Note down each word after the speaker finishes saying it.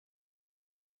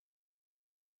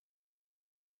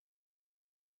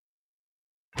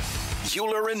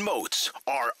Euler and Moats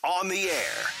are on the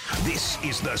air. This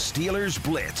is the Steelers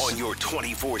Blitz on your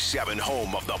 24/7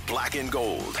 home of the black and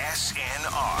gold.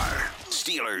 SNR,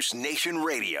 Steelers Nation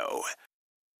Radio.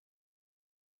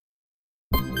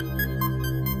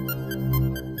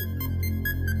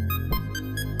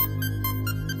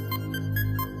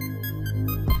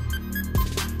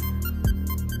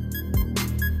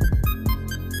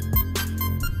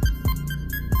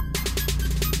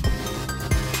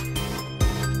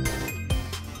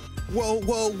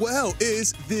 Well,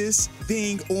 is this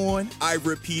thing on? I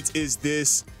repeat, is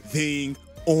this thing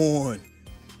on?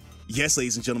 Yes,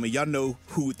 ladies and gentlemen, y'all know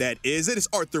who that is. It is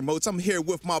Arthur Moats. I'm here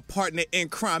with my partner in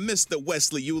crime, Mr.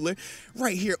 Wesley Euler,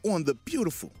 right here on the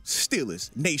beautiful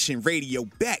Steelers Nation Radio,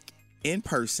 back in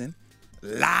person,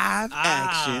 live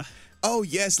action. Oh,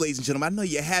 yes, ladies and gentlemen, I know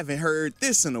you haven't heard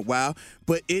this in a while,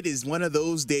 but it is one of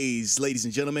those days, ladies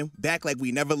and gentlemen, back like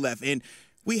we never left, and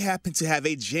we happen to have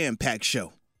a jam-packed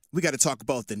show. We got to talk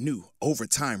about the new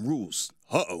overtime rules.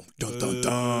 Uh-oh. Dun, dun,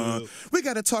 dun. We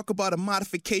got to talk about a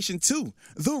modification to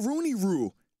the Rooney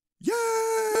Rule.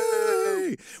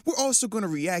 Yay! We're also going to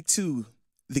react to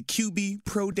the QB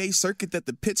Pro Day circuit that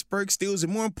the Pittsburgh Steelers,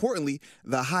 and more importantly,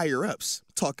 the higher-ups,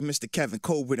 talking Mr. Kevin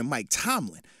Colbert and Mike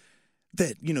Tomlin,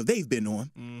 that, they've been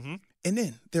on. Mm-hmm. And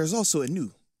then there's also a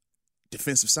new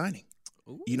defensive signing.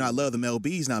 Ooh. I love them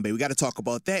LBs now, baby. We got to talk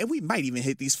about that. And we might even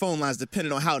hit these phone lines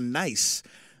depending on how nice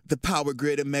the power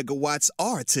grid and megawatts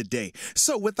are today.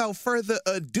 So without further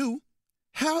ado,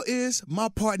 how is my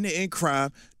partner in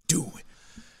crime doing?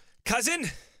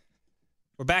 Cousin,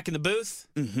 we're back in the booth.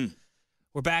 Mm-hmm.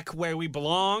 We're back where we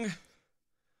belong.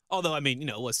 Although, it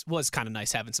was kind of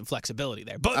nice having some flexibility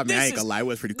there. But I ain't gonna lie, it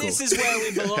was pretty cool. This is where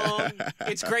we belong.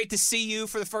 It's great to see you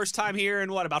for the first time here in,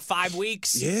 about 5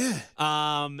 weeks? Yeah.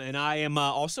 And I am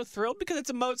also thrilled because it's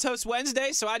a Moats Host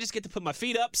Wednesday, so I just get to put my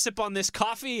feet up, sip on this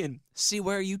coffee, and see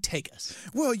where you take us.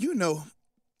 Well,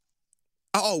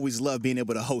 I always love being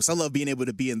able to host. I love being able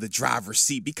to be in the driver's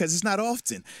seat because it's not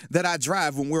often that I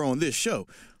drive when we're on this show.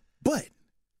 But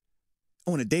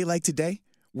on a day like today,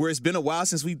 where it's been a while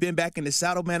since we've been back in the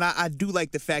saddle, man, I do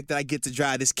like the fact that I get to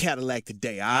drive this Cadillac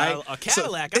today, all right? A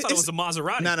Cadillac? I thought it was a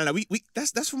Maserati. No.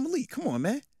 That's from Malik. Come on,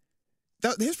 man.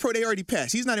 His pro day already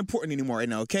passed. He's not important anymore right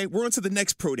now, okay? We're on to the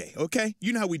next pro day, okay?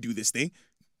 You know how we do this thing.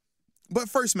 But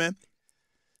first, man,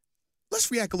 let's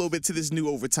react a little bit to this new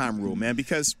overtime rule, man,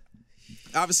 because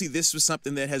obviously this was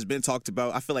something that has been talked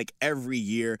about, I feel like, every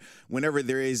year whenever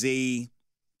there is a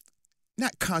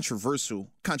not controversial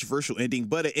ending,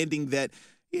 but an ending that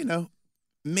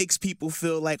makes people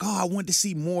feel like, I wanted to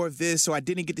see more of this, or I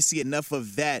didn't get to see enough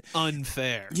of that.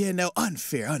 Unfair. Yeah, no,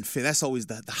 unfair. That's always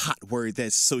the hot word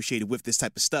that's associated with this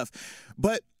type of stuff.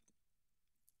 But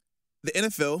the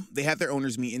NFL, they had their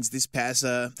owners' meetings this past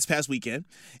weekend,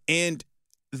 and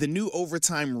the new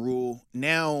overtime rule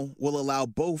now will allow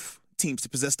both teams to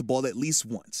possess the ball at least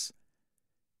once.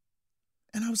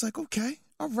 And I was like, okay,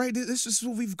 all right, this is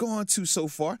what we've gone to so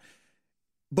far,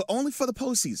 but only for the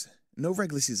postseason. No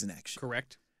regular season action.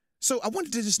 Correct. So I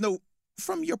wanted to just know,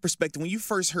 from your perspective, when you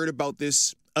first heard about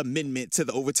this amendment to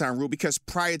the overtime rule, because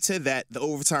prior to that, the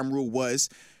overtime rule was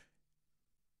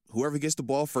whoever gets the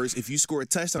ball first, if you score a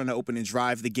touchdown on the opening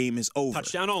drive, the game is over.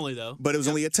 Touchdown only, though. But it was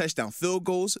only a touchdown. Field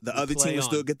goals, the other team will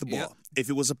still get the ball. Yep. If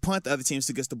it was a punt, the other team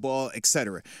still gets the ball,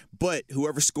 etc. But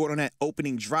whoever scored on that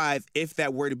opening drive, if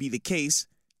that were to be the case,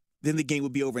 then the game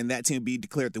would be over and that team would be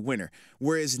declared the winner.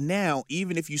 Whereas now,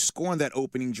 even if you score on that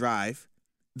opening drive,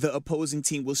 the opposing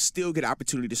team will still get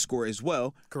opportunity to score as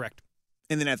well. Correct.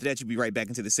 And then after that, you'd be right back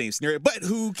into the same scenario. But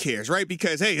who cares, right?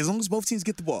 Because, hey, as long as both teams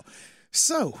get the ball.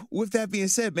 So, with that being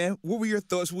said, man, what were your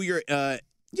thoughts? What were your,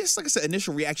 just like I said,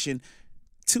 initial reaction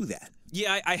to that?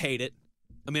 Yeah, I hate it.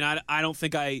 I don't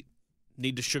think I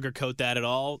need to sugarcoat that at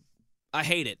all. I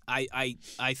hate it. I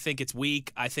think it's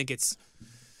weak. I think it's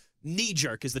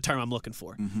knee-jerk is the term I'm looking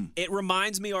for. Mm-hmm. It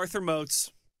reminds me, Arthur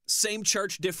Moats, same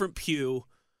church, different pew,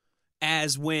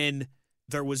 as when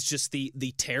there was just the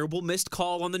terrible missed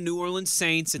call on the New Orleans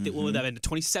Saints at the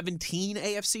 2017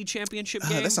 AFC Championship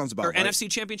game. That sounds about or right. NFC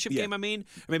Championship game, or maybe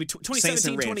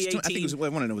 2017, 2018. I think it was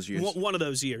one of those years. One of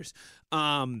those years.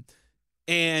 And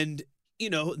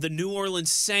the New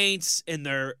Orleans Saints and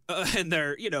their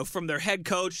from their head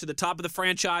coach to the top of the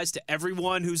franchise to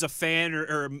everyone who's a fan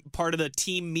or part of the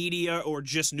team media or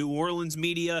just New Orleans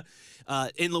media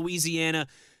in Louisiana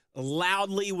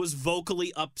loudly was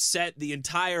vocally upset the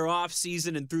entire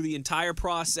offseason and through the entire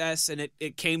process, and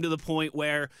it came to the point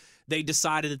where they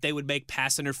decided that they would make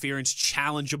pass interference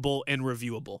challengeable and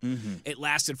reviewable. Mm-hmm. It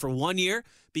lasted for 1 year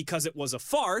because it was a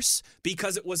farce,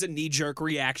 because it was a knee-jerk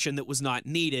reaction that was not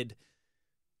needed.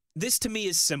 This, to me,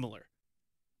 is similar.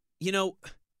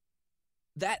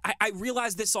 that I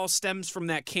realize this all stems from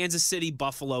that Kansas City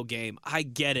Buffalo game. I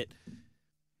get it.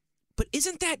 But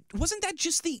wasn't that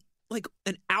just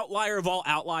an outlier of all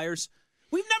outliers?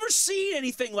 We've never seen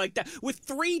anything like that with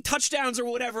 3 touchdowns or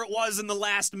whatever it was in the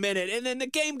last minute. And then the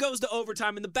game goes to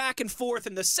overtime and the back and forth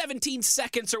and the 17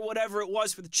 seconds or whatever it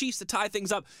was for the Chiefs to tie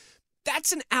things up.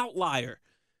 That's an outlier.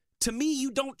 To me, you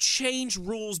don't change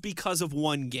rules because of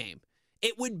one game.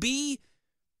 It would be,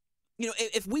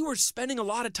 if we were spending a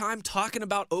lot of time talking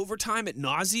about overtime ad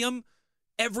nauseum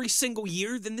every single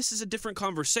year, then this is a different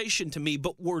conversation to me,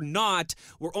 but we're not.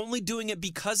 We're only doing it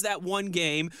because that one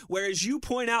game, whereas you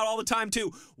point out all the time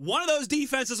too, one of those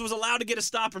defenses was allowed to get a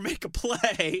stop or make a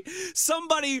play.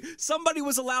 Somebody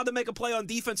was allowed to make a play on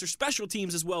defense or special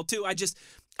teams as well too. I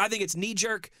think it's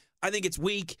knee-jerk. I think it's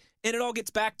weak. And it all gets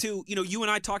back to, you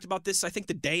and I talked about this, I think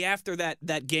the day after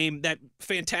that game, that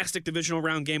fantastic divisional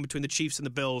round game between the Chiefs and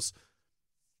the Bills.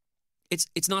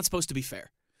 It's not supposed to be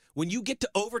fair. When you get to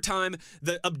overtime,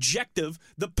 the objective,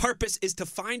 the purpose is to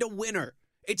find a winner.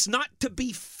 It's not to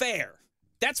be fair.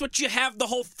 That's what you have the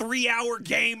whole 3-hour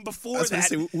game before that.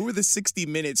 Say, what were the 60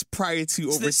 minutes prior to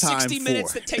overtime the 60 for?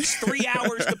 minutes that takes 3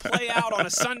 hours to play out on a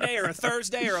Sunday or a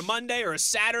Thursday or a Monday or a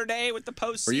Saturday with the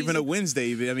postseason. Or even a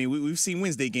Wednesday. I mean, we've seen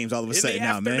Wednesday games all of a sudden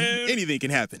now, man. Anything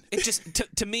can happen. It just,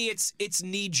 to me, it's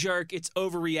knee-jerk. It's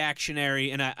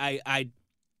overreactionary. And I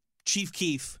Chief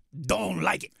Keef, don't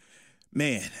like it.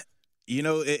 Man,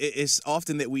 it's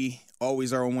often that we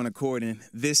always are on one accord, and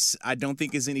this I don't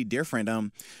think is any different.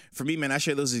 For me, man, I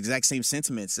share those exact same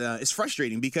sentiments. It's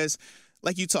frustrating because,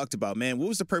 like you talked about, man, what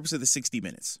was the purpose of the 60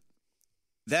 minutes?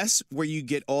 That's where you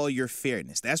get all your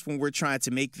fairness. That's when we're trying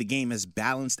to make the game as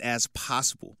balanced as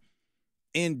possible.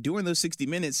 And during those 60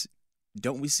 minutes,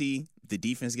 don't we see the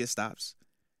defense get stops?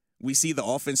 We see the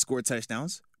offense score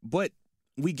touchdowns, but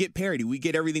we get parity. We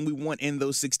get everything we want in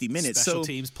those 60 minutes. Special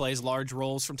teams plays large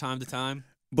roles from time to time.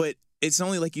 But it's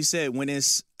only, like you said, when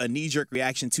it's a knee-jerk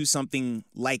reaction to something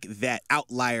like that,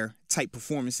 outlier-type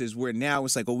performances, where now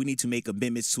it's like, we need to make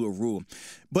amendments to a rule.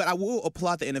 But I will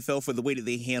applaud the NFL for the way that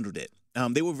they handled it.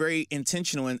 They were very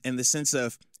intentional in the sense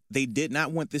of they did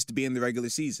not want this to be in the regular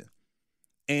season.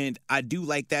 And I do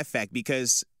like that fact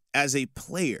because as a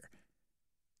player,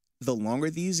 the longer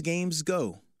these games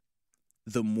go,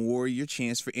 the more your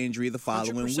chance for injury the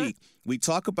following 100%. week. We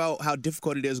talk about how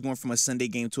difficult it is going from a Sunday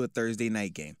game to a Thursday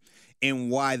night game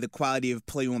and why the quality of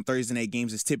play on Thursday night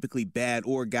games is typically bad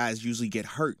or guys usually get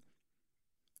hurt.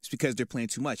 It's because they're playing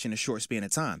too much in a short span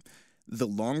of time. The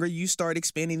longer you start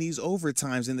expanding these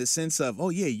overtimes in the sense of,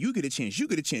 you get a chance, you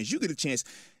get a chance, you get a chance,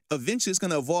 eventually it's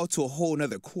going to evolve to a whole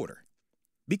nother quarter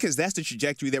because that's the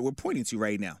trajectory that we're pointing to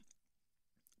right now.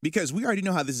 Because we already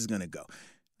know how this is going to go.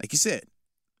 Like you said,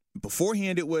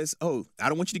 beforehand, it was, I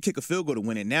don't want you to kick a field goal to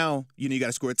win it. Now, you got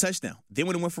to score a touchdown. Then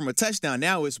when it went from a touchdown,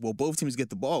 now it's, both teams get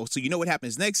the ball. So what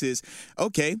happens next is,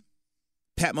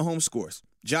 Pat Mahomes scores.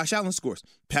 Josh Allen scores.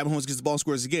 Pat Mahomes gets the ball and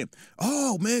scores again.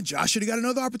 Oh, man, Josh should have got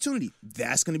another opportunity.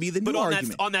 That's going to be the new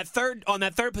argument. On that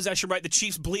third possession, right, the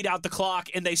Chiefs bleed out the clock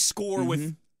and they score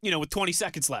with 20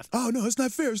 seconds left. Oh, no, it's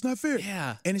not fair. It's not fair.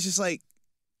 Yeah. And it's just like,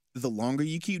 the longer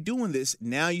you keep doing this,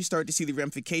 now you start to see the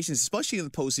ramifications, especially in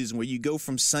the postseason where you go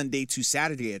from Sunday to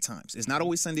Saturday at times. It's not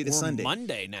always Sunday to Sunday.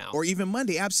 Monday now. Or even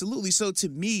Monday, absolutely. So to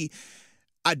me,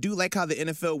 I do like how the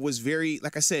NFL was very,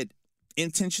 like I said,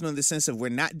 intentional in the sense of we're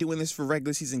not doing this for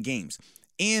regular season games.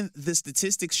 And the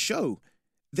statistics show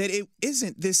that it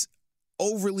isn't this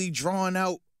overly drawn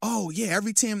out,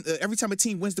 every time a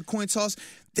team wins the coin toss,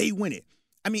 they win it.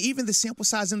 I mean, even the sample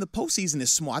size in the postseason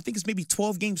is small. I think it's maybe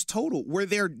 12 games total where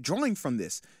they're drawing from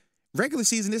this. Regular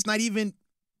season, it's not even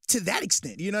to that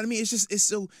extent. You know what I mean? It's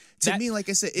so, to me, like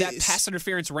I said. That pass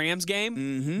interference Rams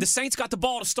game, the Saints got the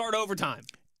ball to start overtime.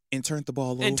 And turned the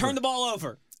ball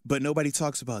over. But nobody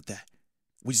talks about that.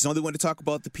 We just only want to talk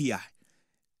about the PI.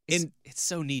 It's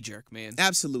so knee-jerk, man.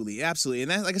 Absolutely, absolutely. And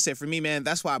that, like I said, for me, man,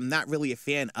 that's why I'm not really a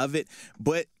fan of it.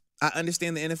 But I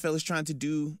understand the NFL is trying to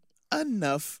do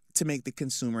enough to make the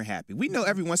consumer happy. We know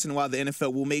every once in a while the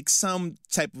NFL will make some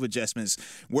type of adjustments,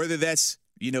 whether that's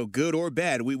good or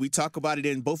bad. We talk about it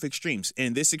in both extremes.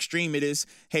 In this extreme, it is,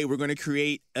 hey, we're going to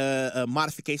create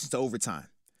modifications to overtime.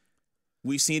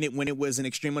 We've seen it when it was an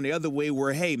extreme on the other way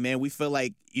where, hey, man, we feel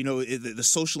like, the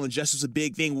social injustice is a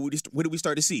big thing. What did we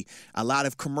start to see? A lot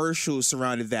of commercials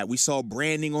surrounded that. We saw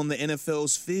branding on the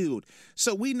NFL's field.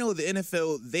 So we know the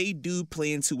NFL, they do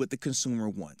play into what the consumer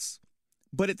wants.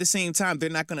 But at the same time, they're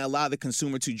not going to allow the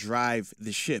consumer to drive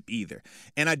the ship either.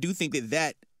 And I do think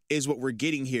that is what we're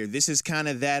getting here. This is kind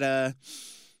of that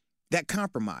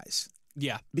compromise.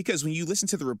 Yeah. Because when you listen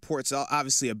to the reports,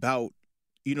 obviously, about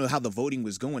how the voting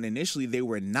was going. Initially, they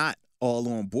were not all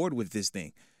on board with this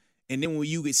thing. And then when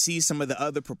you could see some of the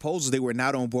other proposals, they were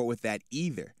not on board with that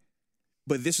either.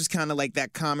 But this was kind of like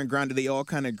that common ground that they all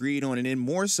kind of agreed on. And then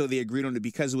more so, they agreed on it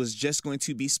because it was just going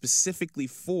to be specifically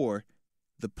for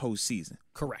the postseason.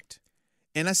 Correct.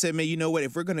 And I said, man, you know what?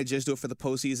 If we're going to just do it for the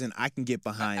postseason, I can get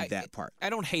behind that part. I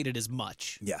don't hate it as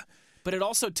much. Yeah. But it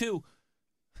also, too,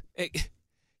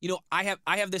 I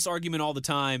have this argument all the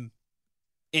time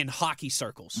in hockey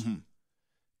circles. Mm-hmm.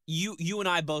 You and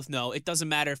I both know it doesn't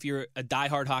matter if you're a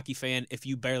diehard hockey fan, if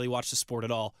you barely watch the sport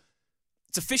at all.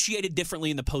 It's officiated differently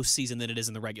in the postseason than it is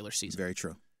in the regular season. Very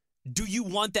true. Do you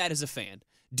want that as a fan?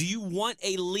 Do you want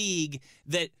a league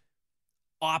that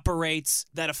operates,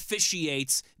 that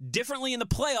officiates differently in the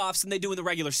playoffs than they do in the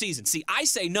regular season? See, I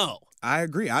say no. I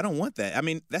agree. I don't want that. I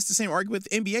mean, that's the same argument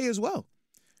with the NBA as well.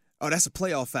 Oh, that's a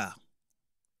playoff foul.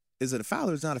 Is it a foul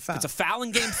or is it not a foul? If it's a foul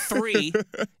in Game 3,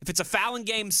 if it's a foul in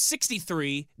Game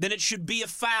 63, then it should be a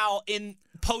foul in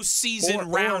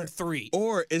postseason round 3.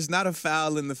 Or it's not a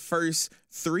foul in the first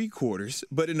 3 quarters,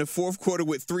 but in the fourth quarter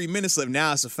with 3 minutes left,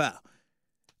 now it's a foul.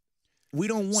 We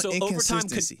don't want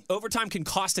inconsistency. Overtime can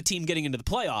cost a team getting into the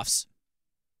playoffs,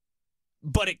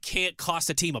 but it can't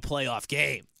cost a team a playoff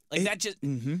game. Like that just,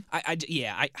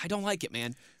 I don't like it,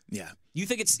 man. Yeah. You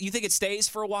think it stays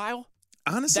for a while?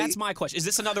 Honestly, that's my question. Is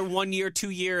this another 1 year, 2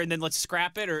 year, and then let's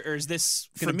scrap it, or is this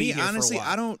going to be here honestly, for a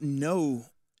while? I don't know.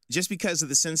 Just because of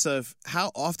the sense of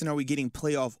how often are we getting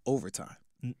playoff overtime?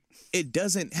 It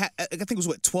doesn't. I think it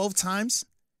was 12 times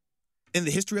in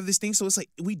the history of this thing. So it's like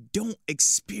we don't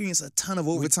experience a ton of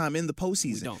overtime in the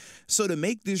postseason. We don't. So to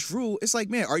make this rule, it's like,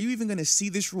 man, are you even going to see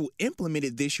this rule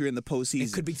implemented this year in the postseason?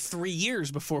 It could be 3 years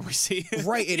before we see it.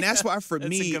 Right, and that's why for that's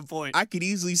me, a good point. I could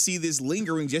easily see this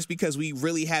lingering just because we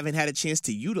really haven't had a chance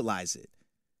to utilize it.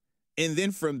 And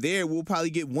then from there, we'll probably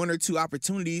get 1 or 2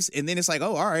 opportunities, and then it's like,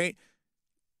 oh, all right,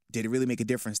 did it really make a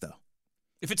difference though?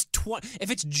 If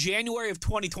it's January of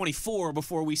 2024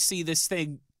 before we see this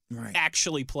thing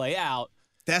actually play out.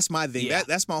 That's my thing. Yeah.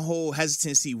 That's my whole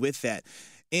hesitancy with that.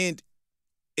 And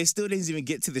it still doesn't even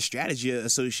get to the strategy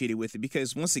associated with it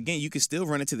because, once again, you can still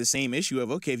run into the same issue of,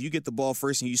 okay, if you get the ball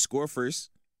first and you score first,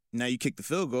 now you kick the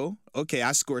field goal. Okay,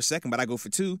 I score second, but I go for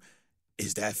 2.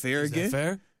 Is that fair again? Is that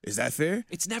fair? Is that fair?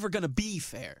 It's never going to be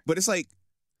fair. But it's like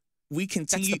we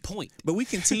continue. That's the point. But we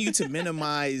continue to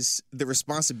minimize the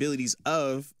responsibilities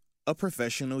of a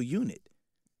professional unit.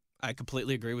 I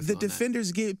completely agree with you. The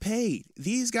defenders get paid.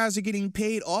 These guys are getting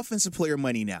paid offensive player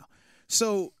money now.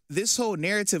 So this whole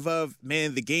narrative of,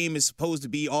 man, the game is supposed to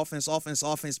be offense,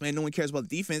 man, no one cares about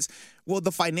the defense. Well,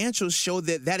 the financials show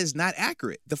that that is not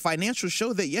accurate. The financials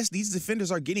show that, yes, these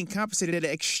defenders are getting compensated at an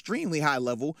extremely high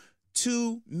level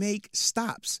to make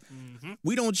stops. Mm-hmm.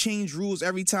 We don't change rules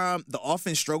every time the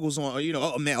offense struggles on,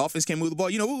 oh, man, offense can't move the ball.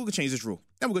 We're going to change this rule.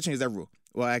 Then we're going to change that rule.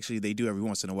 Well, actually, they do every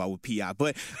once in a while with PI,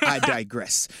 but I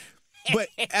digress. But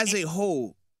as a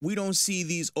whole, we don't see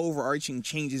these overarching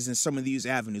changes in some of these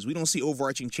avenues. We don't see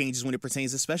overarching changes when it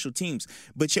pertains to special teams.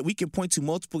 But yet we can point to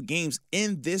multiple games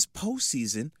in this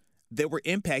postseason that were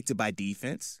impacted by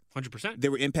defense. 100%. They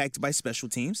were impacted by special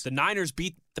teams. The Niners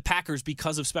beat the Packers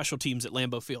because of special teams at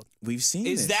Lambeau Field. We've seen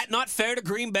Is that not fair to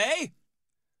Green Bay?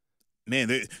 Man,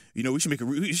 we should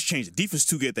we should change the defense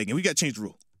too good thing, and we got to change the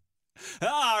rule.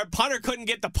 Our punter couldn't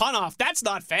get the punt off. That's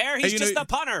not fair. He's just the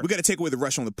punter. We got to take away the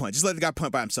rush on the punt. Just let the guy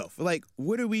punt by himself. Like,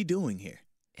 what are we doing here?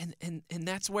 And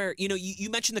that's where, you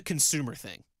mentioned the consumer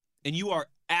thing, and you are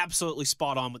absolutely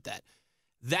spot on with that.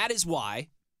 That is why,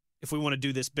 if we want to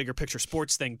do this bigger picture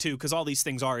sports thing too, because all these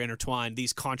things are intertwined,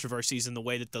 these controversies and the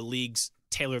way that the leagues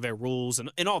tailor their rules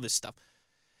and all this stuff.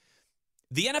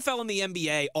 The NFL and the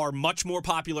NBA are much more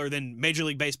popular than Major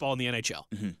League Baseball and the NHL.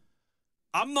 Mm-hmm.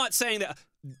 I'm not saying that.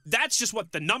 That's just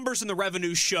what the numbers and the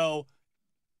revenues show.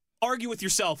 Argue with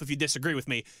yourself if you disagree with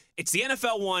me. It's the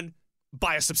NFL 1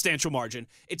 by a substantial margin.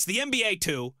 It's the NBA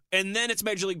 2, and then it's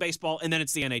Major League Baseball, and then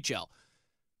it's the NHL.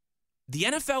 The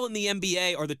NFL and the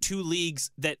NBA are the 2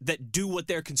 leagues that do what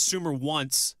their consumer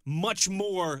wants much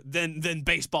more than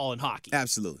baseball and hockey.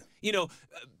 Absolutely.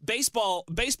 Baseball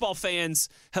fans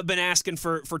have been asking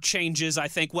for changes, I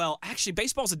think. Well, actually,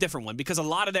 baseball's a different one because a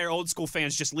lot of their old school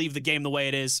fans just leave the game the way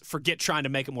it is, forget trying to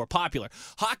make it more popular.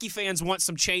 Hockey fans want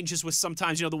some changes with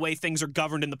sometimes, the way things are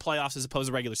governed in the playoffs as opposed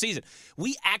to regular season.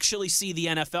 We actually see the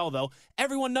NFL, though.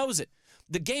 Everyone knows it.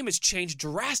 The game has changed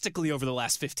drastically over the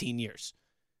last 15 years.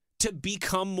 To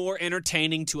become more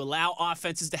entertaining, to allow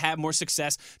offenses to have more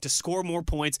success, to score more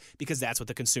points, because that's what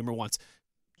the consumer wants.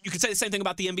 You could say the same thing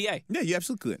about the NBA. Yeah, you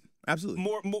absolutely could. Absolutely.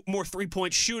 More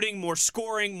three-point shooting, more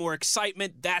scoring, more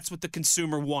excitement. That's what the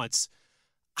consumer wants.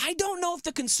 I don't know if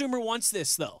the consumer wants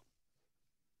this, though.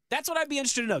 That's what I'd be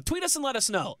interested to know. Tweet us and let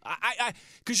us know.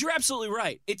 Because you're absolutely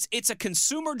right. It's a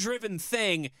consumer-driven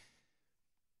thing.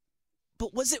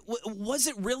 But was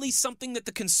it really something that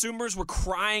the consumers were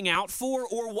crying out for,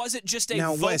 or was it just a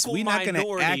now, vocal Wes, we're not minority?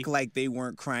 going to act like they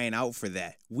weren't crying out for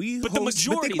that. But the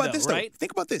majority, think about though, this, right?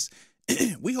 Think about this.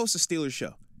 We host a Steelers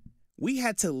show. We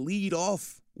had to lead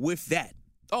off with that.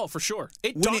 Oh, for sure.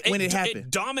 When it happened.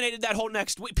 It dominated that whole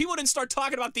next week. People didn't start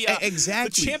talking about the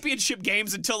championship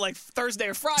games until like Thursday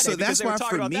or Friday. So because that's they were why talking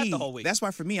for about me, that the whole week. that's why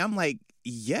for me, I'm like,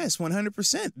 yes,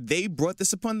 100%. They brought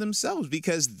this upon themselves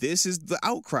because this is the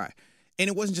outcry. And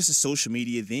it wasn't just a social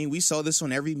media thing. We saw this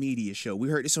on every media show. We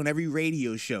heard this on every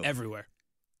radio show. Everywhere.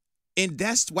 And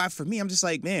that's why for me, I'm just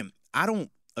like, man, I don't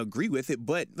agree with it.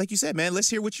 But like you said, man, let's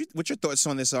hear what your thoughts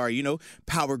on this are. You know,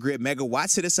 Power Grid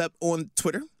Megawatts. Hit us up on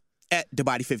Twitter at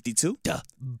TheBody52.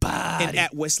 And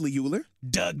at Wesley Euler.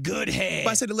 The good head.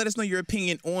 But I said to let us know your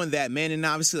opinion on that, man. And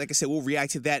obviously, like I said, we'll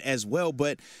react to that as well.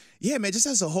 But yeah, man, just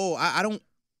as a whole, I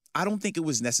don't think it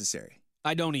was necessary.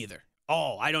 I don't either.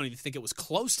 Oh, I don't even think it was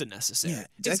close to necessary.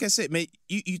 Yeah, like I said, man,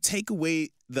 you take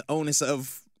away the onus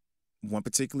of one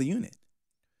particular unit.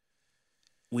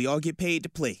 We all get paid to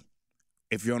play.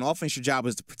 If you're on offense, your job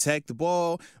is to protect the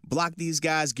ball, block these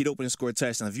guys, get open and score a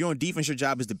touchdown. If you're on defense, your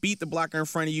job is to beat the blocker in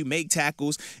front of you, make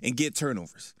tackles, and get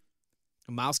turnovers.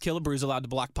 Miles Killebrew's allowed to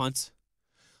block punts.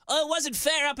 Oh, it wasn't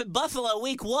fair up in Buffalo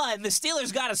week 1. The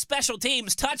Steelers got a special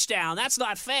teams touchdown. That's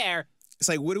not fair. It's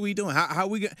like, what are we doing?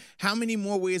 How many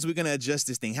more ways are we going to adjust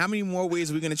this thing? How many more ways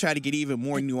are we going to try to get even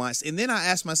more nuanced? And then I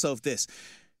ask myself this,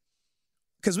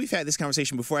 because we've had this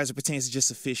conversation before as it pertains to just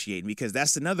officiating, because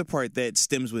that's another part that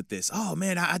stems with this. Oh,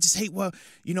 man, I just hate, all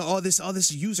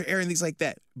this user error and things like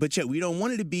that. But yet we don't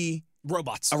want it to be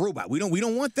robots. A robot. We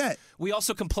don't want that. We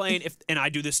also complain, and I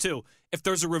do this too, if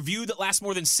there's a review that lasts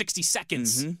more than 60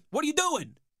 seconds, what are you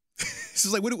doing? This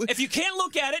is like, if you can't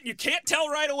look at it and you can't tell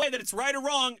right away that it's right or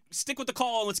wrong, stick with the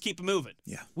call and let's keep it moving.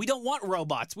 Yeah. We don't want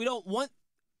robots. We don't want,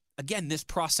 again, this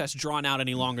process drawn out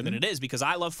any longer than it is, because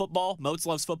I love football. Moats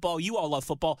loves football. You all love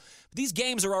football. But these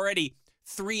games are already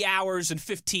 3 hours and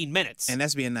 15 minutes. And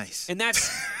that's being nice. And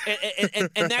that's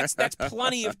and that's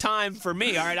plenty of time for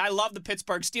me. All right. I love the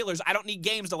Pittsburgh Steelers. I don't need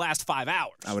games to last 5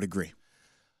 hours. I would agree.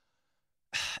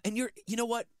 And you know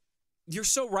what? You're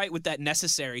so right with that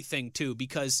necessary thing too,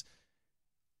 because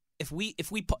if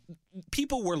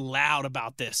people were loud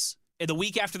about this in the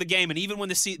week after the game, and even when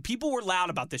people were loud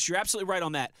about this. You're absolutely right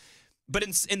on that. But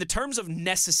in the terms of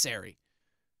necessary,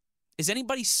 is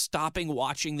anybody stopping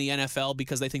watching the NFL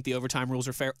because they think the overtime rules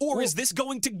are fair? Or is this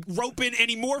going to rope in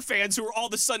any more fans who are all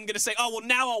of a sudden going to say, oh, well,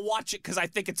 now I'll watch it because I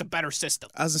think it's a better system?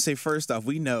 I was going to say, first off,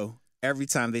 we know every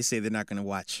time they say they're not going to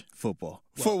watch football.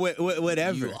 Well, for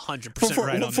whatever. You're 100%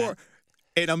 right on that.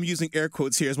 And I'm using air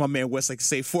quotes here, as my man Wes likes to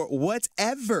say, for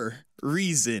whatever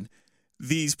reason,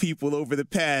 these people over the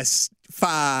past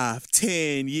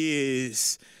 5-10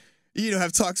 years,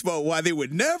 have talked about why they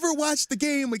would never watch the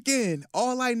game again.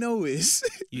 All I know is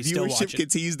viewership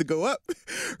continues to go up,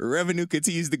 revenue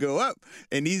continues to go up,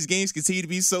 and these games continue to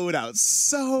be sold out.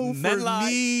 So Men for lie,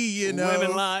 me,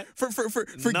 women lie.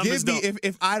 Forgive me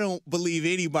if I don't believe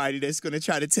anybody that's going to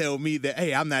try to tell me that,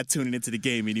 hey, I'm not tuning into the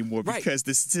game anymore, because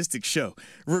the statistics show,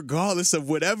 regardless of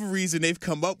whatever reason they've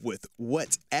come up with,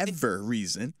 whatever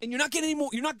reason. And you're not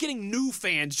getting new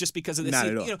fans just because of this. Not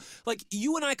at all. Like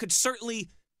you and I could certainly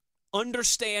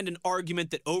understand an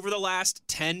argument that over the last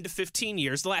 10 to 15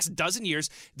 years, the last dozen years,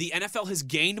 the NFL has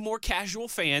gained more casual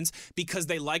fans because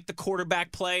they like the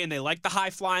quarterback play and they like the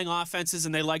high-flying offenses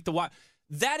and they like the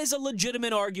that is a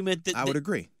legitimate argument that I would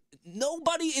agree.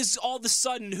 Nobody is all of a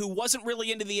sudden who wasn't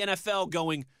really into the NFL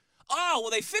going, oh,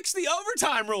 well, they fixed the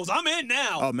overtime rules. I'm in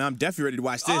now. Oh, man, I'm definitely ready to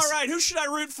watch this. All right, who should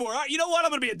I root for? All right, you know what?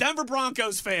 I'm going to be a Denver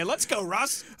Broncos fan. Let's go,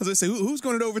 Russ. I was going to say, who's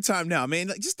going to overtime now, man?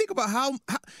 Like, just think about how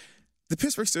the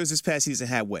Pittsburgh Steelers this past season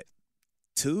had what?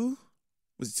 2?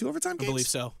 Was it 2 overtime games? I believe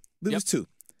so. It was 2.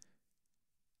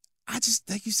 I just,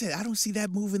 like you said, I don't see that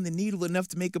moving the needle enough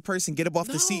to make a person get up off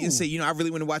the seat and say, I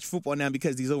really want to watch football now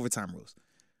because of these overtime rules.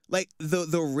 Like,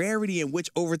 the rarity in which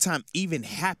overtime even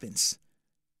happens.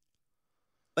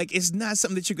 Like, it's not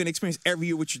something that you're going to experience every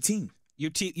year with your team. Your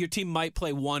team might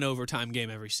play one overtime game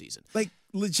every season. Like,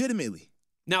 legitimately.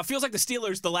 Now, it feels like the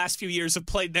Steelers the last few years have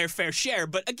played their fair share,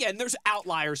 but again, there's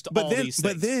outliers to all these things.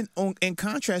 But then, in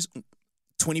contrast,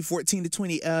 2014 to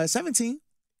 2017,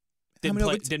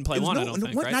 didn't play one, I don't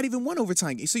think, right? Not even one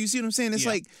overtime game. So you see what I'm saying? It's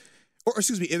like, or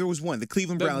excuse me, there was one, the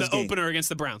Cleveland Browns game. The opener against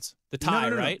the Browns. The tie,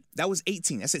 right? No. That was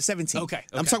 18. I said 17. Okay.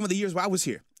 I'm talking about the years where I was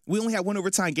here. We only had one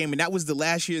overtime game, and that was the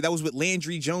last year. That was with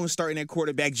Landry Jones starting at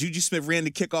quarterback. Juju Smith ran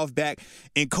the kickoff back,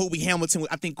 and Kobe Hamilton,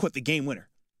 I think, caught the game winner.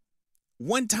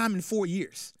 One time in 4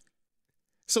 years.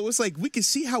 So it's like we can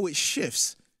see how it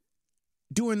shifts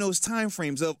during those time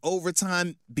frames of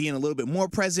overtime being a little bit more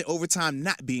present, overtime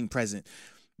not being present.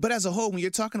 But as a whole, when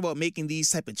you're talking about making these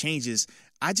type of changes,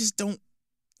 I don't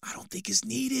think it's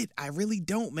needed. I really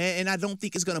don't, man. And I don't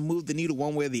think it's going to move the needle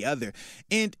one way or the other.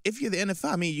 And if you're the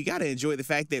NFL, I mean, you got to enjoy the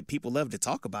fact that people love to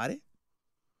talk about it.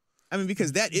 I mean,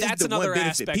 because that's the one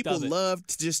benefit. People love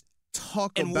to just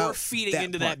talk about that. And we're feeding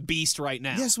into that beast right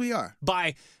now. Yes, we are.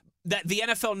 That the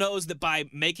NFL knows that by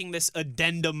making this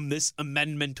addendum, this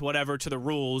amendment, whatever, to the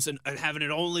rules and having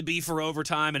it only be for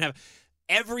overtime and have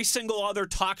every single other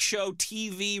talk show,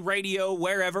 TV, radio,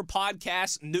 wherever,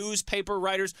 podcasts, newspaper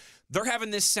writers, they're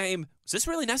having this same, is this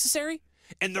really necessary?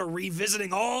 And they're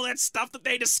revisiting all that stuff that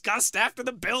they discussed after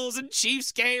the Bills and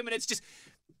Chiefs game. And it's just,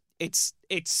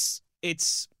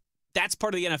 that's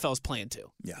part of the NFL's plan too.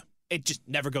 Yeah. It just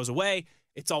never goes away.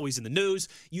 It's always in the news.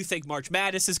 You think March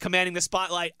Madness is commanding the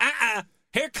spotlight.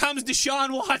 Here comes Deshaun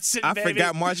Watson, I baby.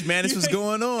 forgot March Madness was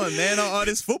going on, man. All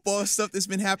this football stuff that's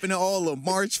been happening all of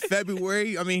March,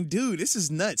 February. I mean, dude, this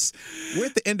is nuts. We're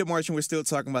at the end of March and we're still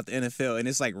talking about the NFL, and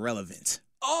it's like relevant.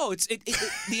 Oh, the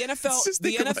NFL.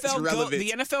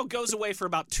 The NFL goes away for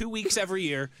about 2 weeks every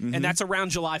year, and that's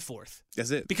around July 4th. That's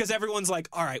it. Because everyone's like,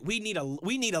 all right, we need a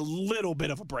little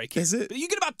bit of a break here. That's it. But you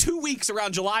get about 2 weeks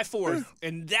around July 4th,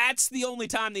 and that's the only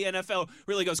time the NFL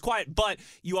really goes quiet. But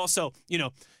you also,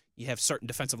 you have certain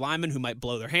defensive linemen who might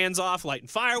blow their hands off lighting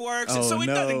fireworks, and so it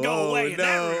doesn't go away. Did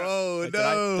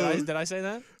I say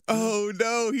that? Oh,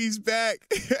 no, he's back.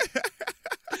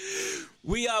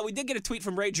 We did get a tweet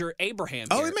from Rager Abraham.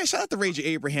 Oh, man, shout out to Rager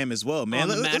Abraham as well, man.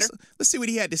 Let's see what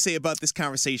he had to say about this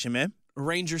conversation, man.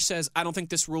 Ranger says, I don't think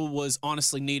this rule was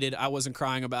honestly needed. I wasn't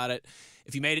crying about it.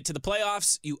 If you made it to the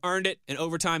playoffs, you earned it, and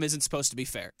overtime isn't supposed to be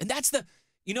fair. And that's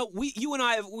you and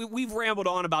I we've rambled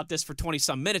on about this for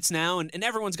 20-some minutes now, and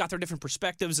everyone's got their different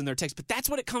perspectives and their takes, but that's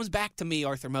what it comes back to me,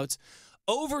 Arthur Moats.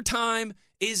 Overtime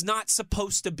is not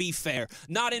supposed to be fair.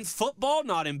 Not in football,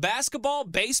 not in basketball,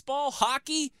 baseball,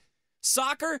 hockey,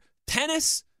 soccer,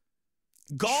 tennis,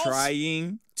 golf.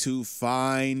 Trying to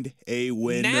find a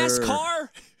winner. NASCAR,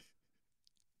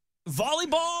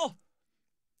 volleyball,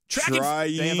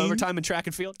 Trying they have overtime in track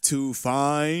and field. To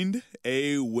find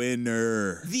a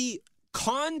winner. The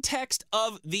context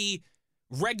of the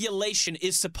regulation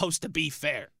is supposed to be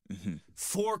fair.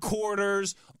 4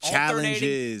 quarters,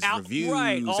 challenges,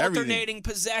 reviews, alternating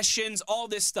possessions, all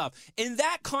this stuff. In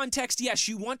that context, yes,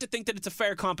 you want to think that it's a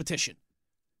fair competition.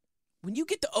 When you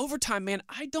get to overtime, man,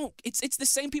 it's the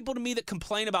same people to me that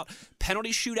complain about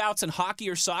penalty shootouts in hockey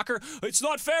or soccer. It's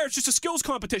not fair. It's just a skills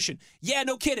competition. Yeah,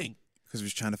 no kidding. Because we're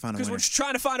just trying to find a winner. Because we're just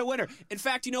trying to find a winner. In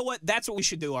fact, you know what? That's what we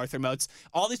should do, Arthur Moats.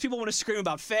 All these people want to scream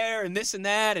about fair and this and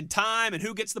that and time and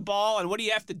who gets the ball and what do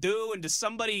you have to do and does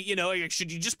somebody, should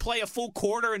you just play a full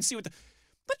quarter and see what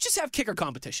let's just have kicker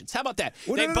competitions. How about that?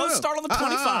 Well, they both start on the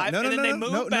 25 and then they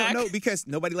move back. No, because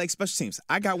nobody likes special teams.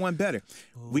 I got one better.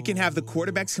 We can have the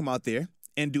quarterbacks come out there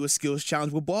and do a skills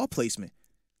challenge with ball placement.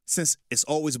 Since it's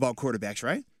always about quarterbacks,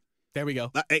 right? There we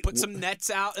go. Put some nets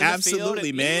out in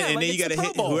absolutely, the field. Man. And then you got to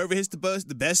hit whoever hits the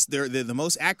best, the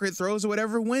most accurate throws or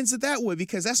whatever wins it that way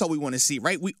because that's all we want to see,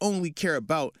 right? We only care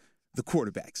about the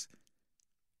quarterbacks.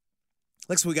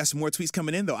 Lex, we got some more tweets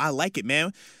coming in, though. I like it,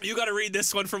 man. You got to read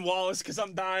this one from Wallace because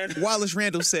I'm dying. Wallace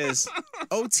Randall says,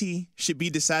 OT should be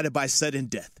decided by sudden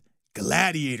death.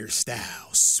 Gladiator style,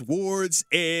 swords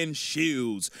and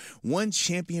shields. One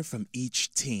champion from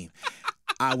each team.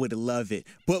 I would love it.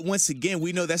 But once again,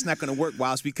 we know that's not going to work,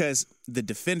 Wallace, because the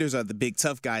defenders are the big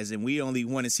tough guys, and we only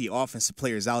want to see offensive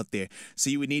players out there.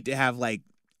 So you would need to have, like,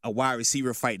 a wide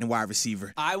receiver fighting a wide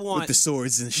receiver with the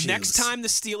swords and shields. Next time the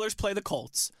Steelers play the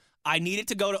Colts, I need it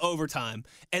to go to overtime,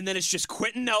 and then it's just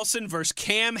Quentin Nelson versus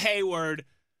Cam Hayward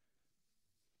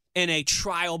in a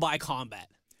trial by combat.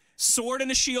 Sword and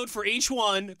a shield for each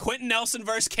one. Quentin Nelson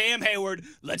versus Cam Hayward.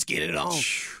 Let's get it on.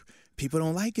 People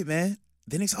don't like it, man.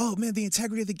 Then it's, oh, man, the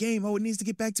integrity of the game. Oh, it needs to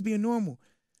get back to being normal.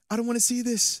 I don't want to see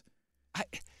this.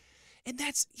 And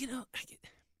that's,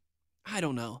 I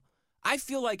don't know. I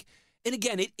feel like, and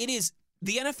again, it is,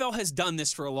 the NFL has done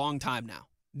this for a long time now.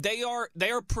 They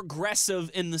are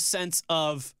progressive in the sense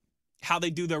of how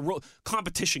they do their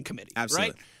competition committee,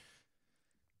 absolutely.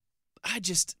 Right?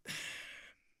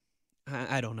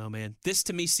 I don't know, man. This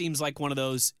to me seems like one of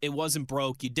those, it wasn't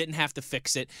broke, you didn't have to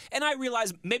fix it. And I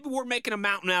realize maybe we're making a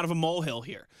mountain out of a molehill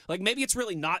here. Like maybe it's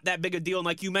really not that big a deal. And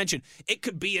like you mentioned, it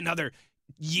could be another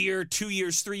year, 2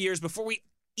 years, 3 years before we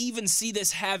even see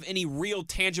this have any real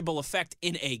tangible effect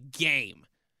in a game.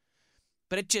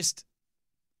 But it just,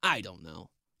 I don't know.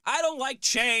 I don't like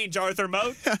change, Arthur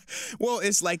Moat. Well,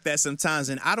 it's like that sometimes.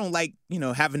 And I don't like,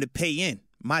 having to pay in.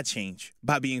 my change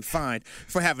by being fined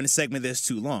for having a segment that's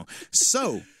too long.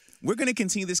 So we're going to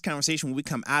continue this conversation when we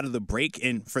come out of the break.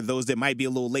 And for those that might be a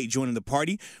little late joining the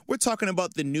party, we're talking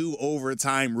about the new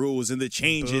overtime rules and the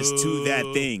changes to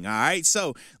that thing. All right.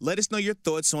 So let us know your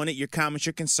thoughts on it, your comments,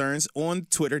 your concerns on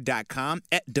twitter.com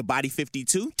at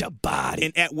DeBody52. DeBody.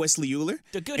 And at Wesley Euler.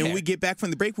 The good and hair. we get back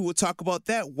from the break, we will talk about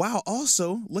that while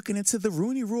also looking into the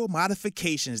Rooney Rule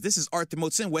modifications. This is Arthur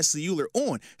Motes and Wesley Euler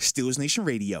on Steelers Nation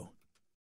Radio.